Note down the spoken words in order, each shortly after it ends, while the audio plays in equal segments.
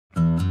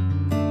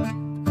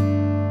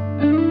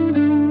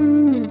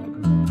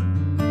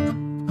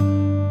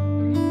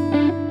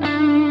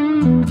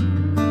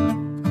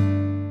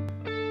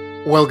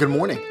Well, good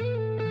morning.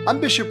 I'm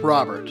Bishop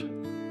Robert.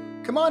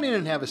 Come on in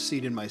and have a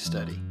seat in my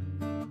study.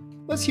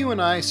 Let's you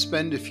and I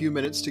spend a few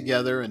minutes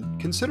together and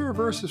consider a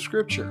verse of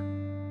Scripture.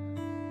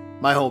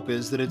 My hope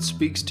is that it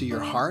speaks to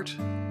your heart,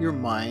 your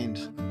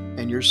mind,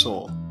 and your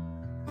soul.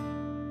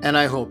 And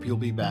I hope you'll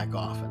be back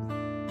often.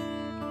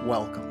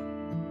 Welcome.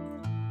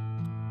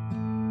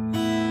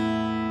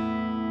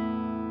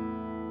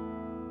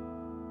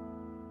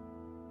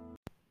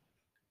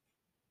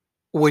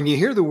 When you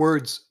hear the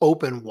words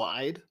open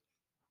wide,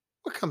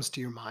 what comes to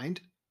your mind?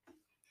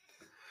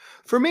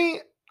 For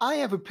me, I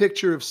have a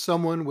picture of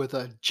someone with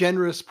a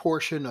generous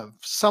portion of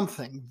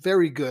something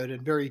very good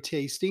and very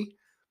tasty,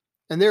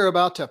 and they're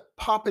about to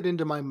pop it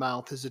into my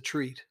mouth as a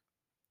treat.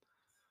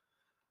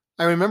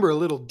 I remember a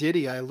little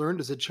ditty I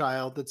learned as a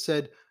child that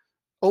said,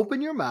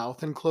 "Open your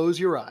mouth and close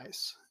your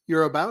eyes.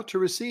 You're about to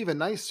receive a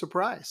nice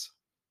surprise."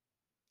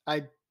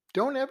 I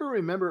don't ever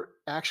remember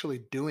actually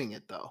doing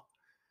it though.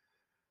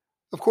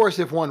 Of course,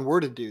 if one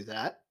were to do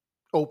that,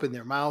 open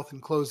their mouth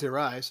and close their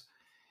eyes,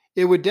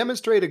 it would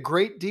demonstrate a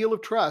great deal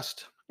of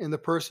trust in the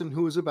person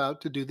who is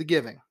about to do the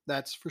giving.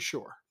 That's for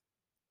sure.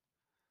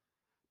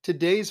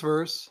 Today's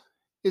verse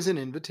is an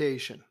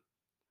invitation.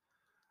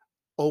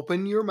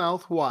 Open your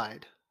mouth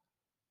wide,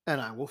 and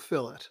I will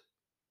fill it.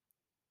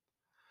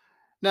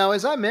 Now,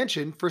 as I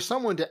mentioned, for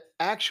someone to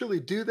actually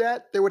do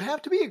that, there would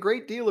have to be a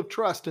great deal of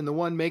trust in the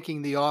one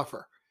making the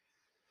offer.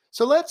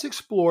 So let's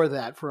explore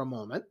that for a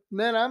moment.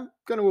 Then I'm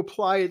going to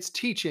apply its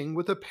teaching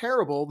with a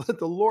parable that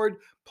the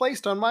Lord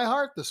placed on my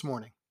heart this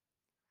morning.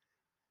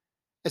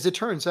 As it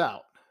turns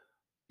out,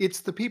 it's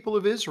the people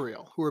of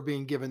Israel who are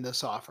being given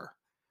this offer,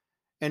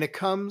 and it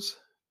comes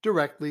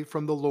directly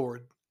from the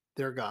Lord,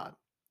 their God.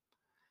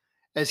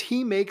 As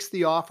he makes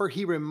the offer,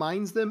 he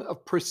reminds them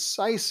of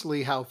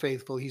precisely how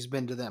faithful he's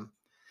been to them.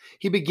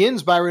 He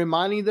begins by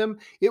reminding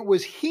them it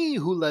was he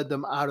who led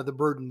them out of the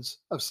burdens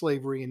of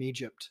slavery in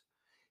Egypt.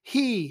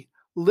 He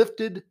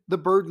lifted the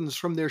burdens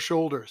from their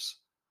shoulders.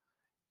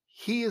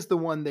 He is the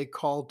one they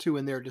called to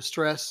in their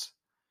distress,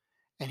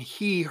 and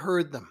he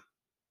heard them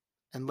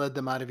and led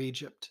them out of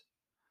Egypt.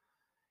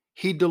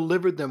 He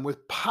delivered them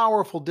with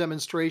powerful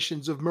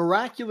demonstrations of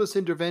miraculous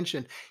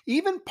intervention,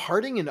 even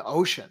parting an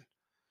ocean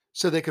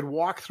so they could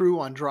walk through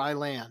on dry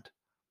land,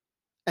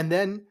 and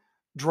then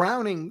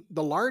drowning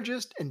the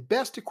largest and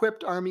best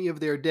equipped army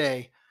of their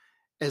day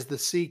as the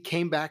sea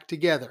came back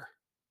together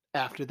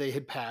after they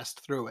had passed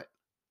through it.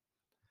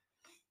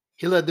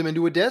 He led them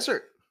into a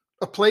desert,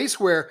 a place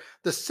where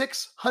the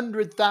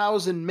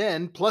 600,000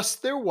 men, plus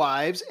their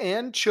wives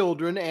and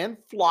children and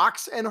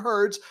flocks and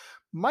herds,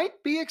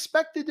 might be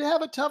expected to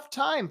have a tough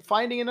time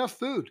finding enough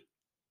food.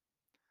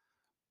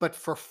 But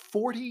for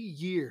 40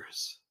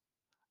 years,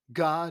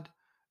 God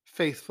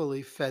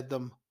faithfully fed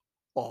them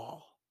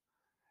all.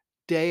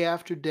 Day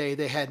after day,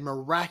 they had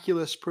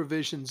miraculous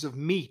provisions of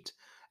meat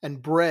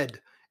and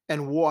bread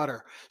and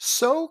water.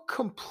 So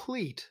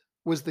complete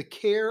was the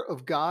care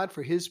of God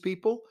for his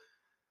people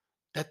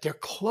that their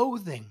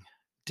clothing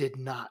did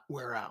not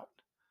wear out.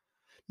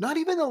 Not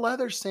even the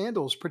leather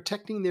sandals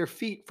protecting their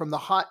feet from the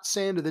hot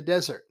sand of the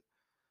desert.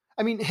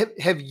 I mean,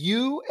 have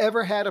you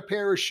ever had a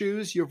pair of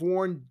shoes you've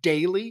worn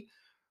daily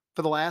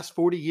for the last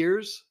 40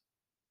 years?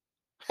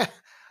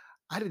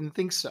 I didn't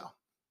think so.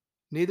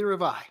 Neither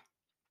have I.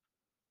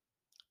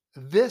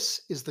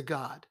 This is the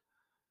God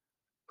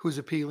who's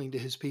appealing to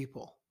his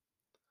people.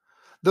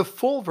 The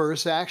full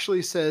verse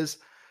actually says,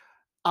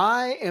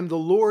 "I am the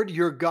Lord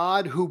your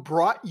God who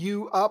brought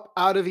you up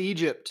out of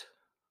Egypt.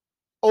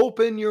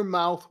 Open your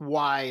mouth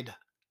wide,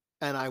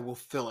 and I will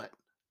fill it."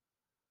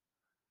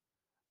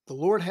 The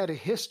Lord had a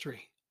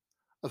history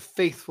of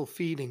faithful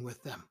feeding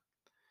with them.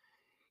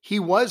 He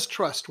was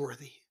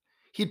trustworthy.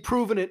 He'd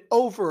proven it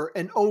over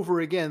and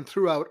over again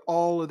throughout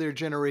all of their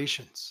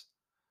generations.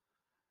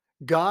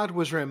 God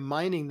was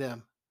reminding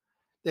them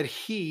that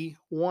he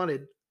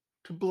wanted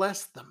to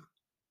bless them.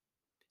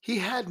 He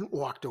hadn't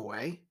walked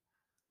away.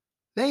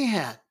 They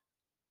had.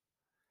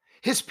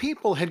 His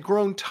people had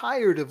grown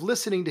tired of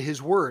listening to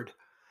his word.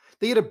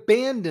 They had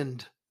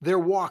abandoned their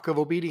walk of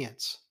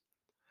obedience.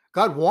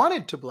 God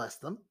wanted to bless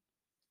them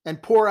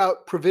and pour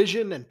out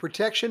provision and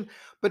protection,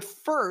 but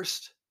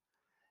first,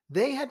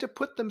 they had to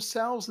put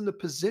themselves in the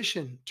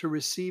position to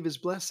receive his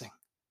blessing.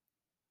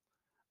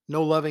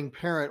 No loving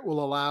parent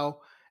will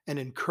allow and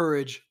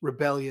encourage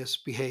rebellious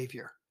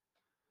behavior.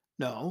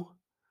 No,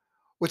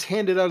 what's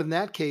handed out in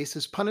that case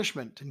is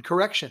punishment and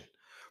correction.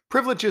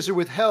 Privileges are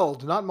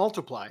withheld, not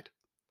multiplied.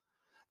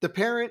 The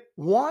parent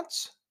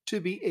wants to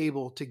be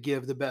able to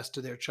give the best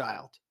to their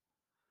child,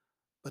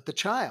 but the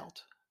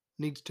child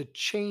needs to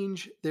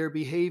change their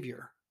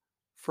behavior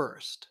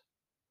first.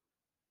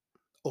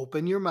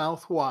 Open your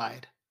mouth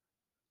wide,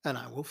 and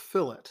I will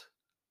fill it.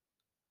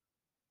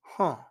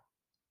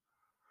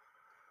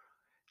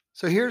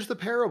 So here's the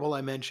parable I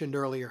mentioned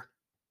earlier.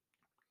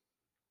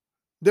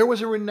 There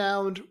was a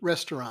renowned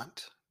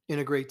restaurant in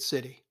a great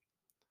city.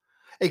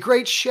 A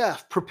great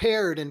chef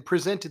prepared and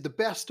presented the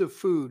best of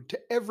food to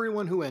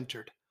everyone who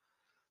entered.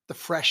 The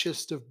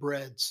freshest of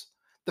breads,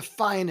 the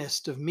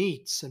finest of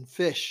meats and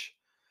fish,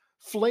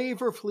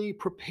 Flavorfully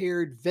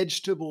prepared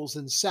vegetables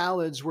and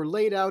salads were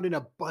laid out in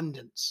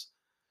abundance.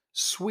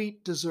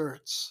 Sweet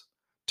desserts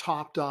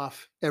topped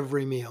off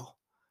every meal.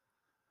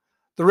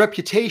 The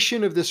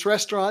reputation of this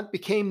restaurant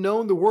became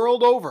known the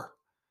world over.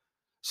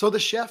 So the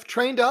chef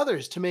trained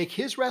others to make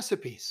his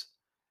recipes,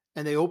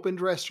 and they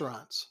opened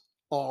restaurants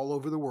all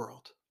over the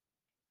world.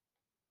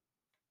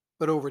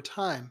 But over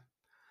time,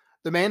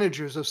 the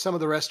managers of some of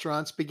the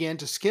restaurants began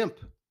to skimp.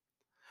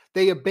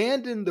 They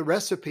abandoned the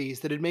recipes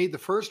that had made the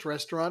first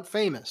restaurant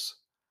famous.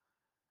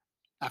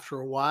 After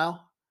a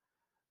while,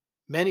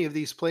 many of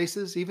these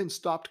places even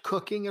stopped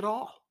cooking at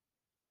all.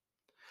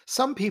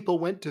 Some people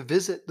went to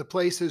visit the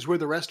places where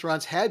the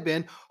restaurants had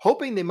been,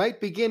 hoping they might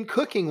begin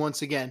cooking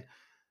once again,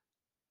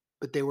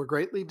 but they were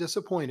greatly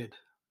disappointed.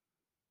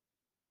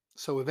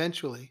 So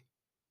eventually,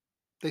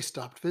 they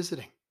stopped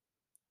visiting.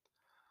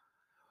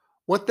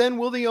 What then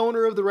will the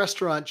owner of the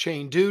restaurant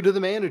chain do to the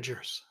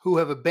managers who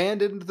have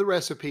abandoned the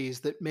recipes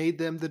that made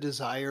them the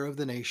desire of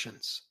the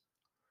nations?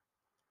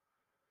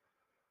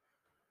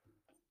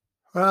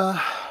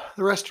 Uh,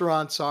 the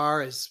restaurants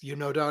are, as you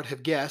no doubt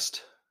have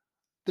guessed,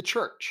 the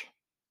church.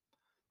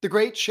 The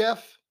great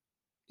chef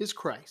is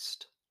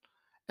Christ,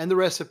 and the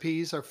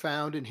recipes are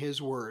found in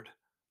his word,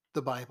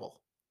 the Bible.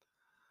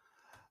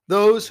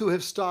 Those who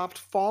have stopped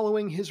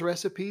following his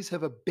recipes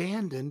have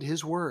abandoned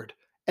his word,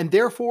 and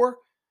therefore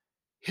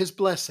his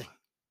blessing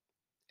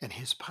and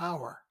his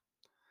power.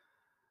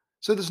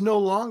 So there's no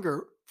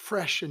longer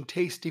fresh and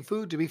tasty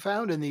food to be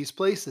found in these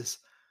places.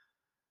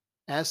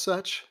 As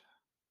such,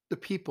 the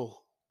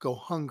people go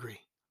hungry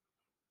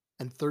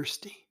and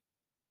thirsty.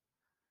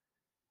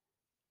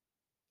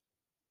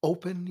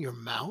 Open your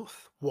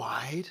mouth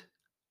wide,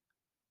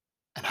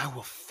 and I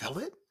will fill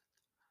it.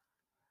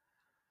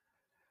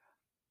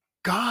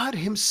 God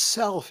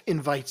himself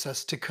invites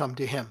us to come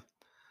to him.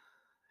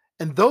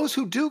 And those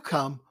who do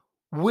come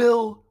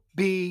will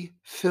be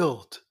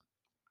filled.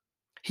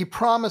 He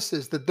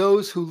promises that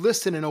those who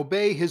listen and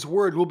obey his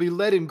word will be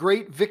led in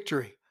great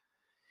victory.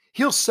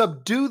 He'll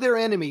subdue their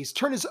enemies,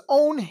 turn his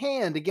own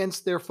hand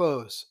against their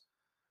foes.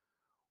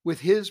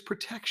 With his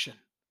protection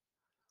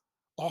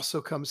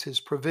also comes his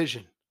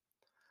provision,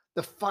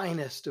 the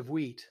finest of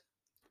wheat,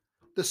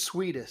 the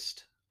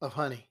sweetest of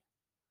honey.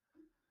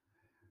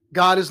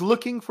 God is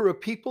looking for a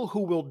people who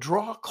will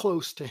draw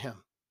close to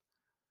him.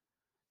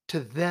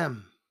 To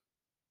them,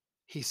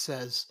 he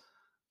says,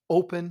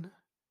 open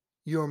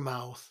your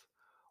mouth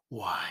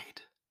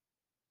wide,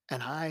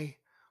 and I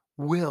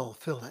will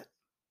fill it.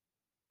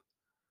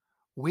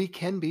 We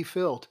can be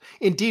filled.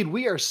 Indeed,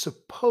 we are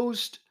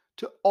supposed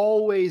to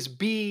always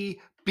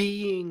be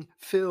being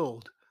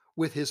filled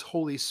with his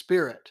Holy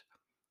Spirit,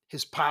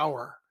 his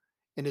power,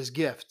 and his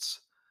gifts.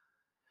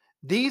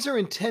 These are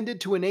intended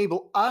to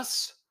enable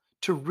us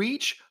to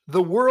reach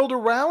the world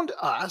around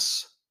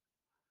us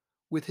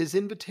with his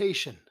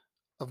invitation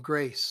of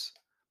grace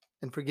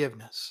and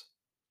forgiveness.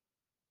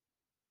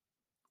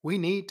 We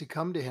need to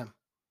come to him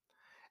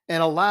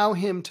and allow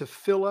him to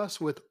fill us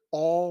with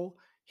all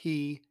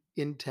he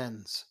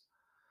intends,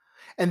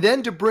 and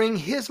then to bring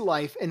his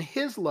life and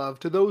his love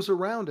to those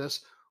around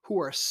us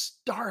who are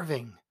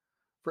starving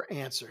for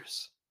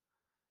answers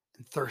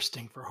and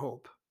thirsting for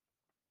hope.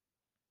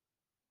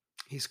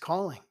 He's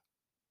calling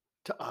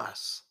to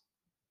us.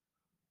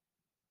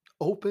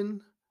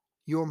 Open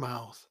your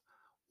mouth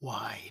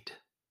wide,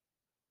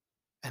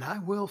 and I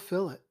will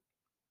fill it.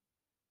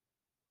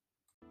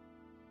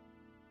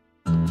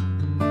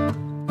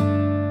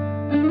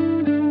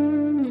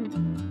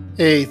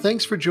 Hey,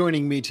 thanks for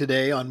joining me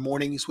today on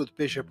Mornings with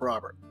Bishop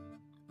Robert.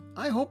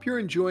 I hope you're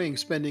enjoying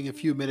spending a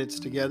few minutes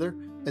together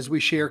as we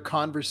share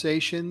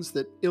conversations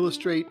that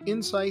illustrate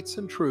insights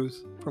and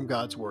truth from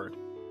God's Word.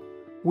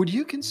 Would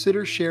you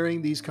consider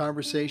sharing these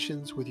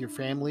conversations with your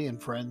family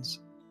and friends?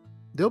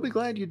 They'll be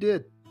glad you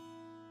did.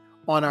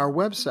 On our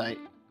website,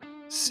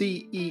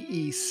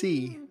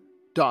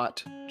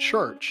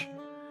 ceec.church,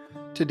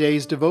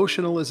 today's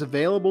devotional is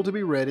available to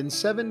be read in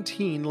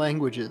 17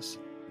 languages.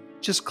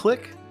 Just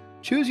click,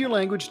 choose your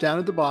language down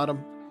at the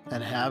bottom,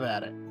 and have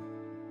at it.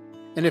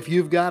 And if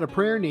you've got a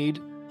prayer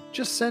need,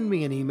 just send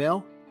me an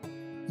email.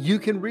 You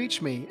can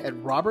reach me at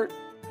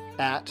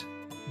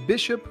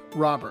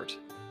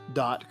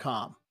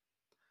robert@bishoprobert.com.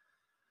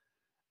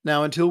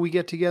 Now, until we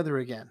get together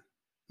again,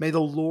 may the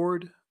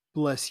Lord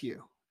bless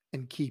you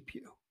and keep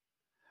you.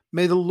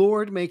 May the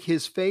Lord make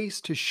his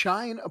face to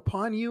shine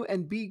upon you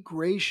and be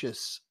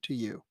gracious to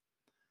you.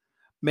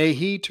 May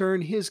he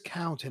turn his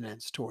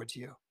countenance towards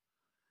you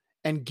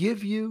and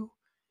give you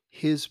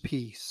his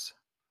peace.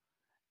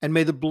 And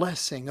may the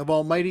blessing of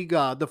Almighty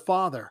God, the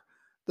Father,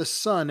 the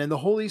Son, and the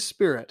Holy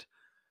Spirit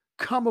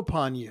come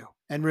upon you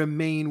and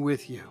remain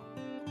with you.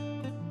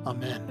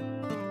 Amen.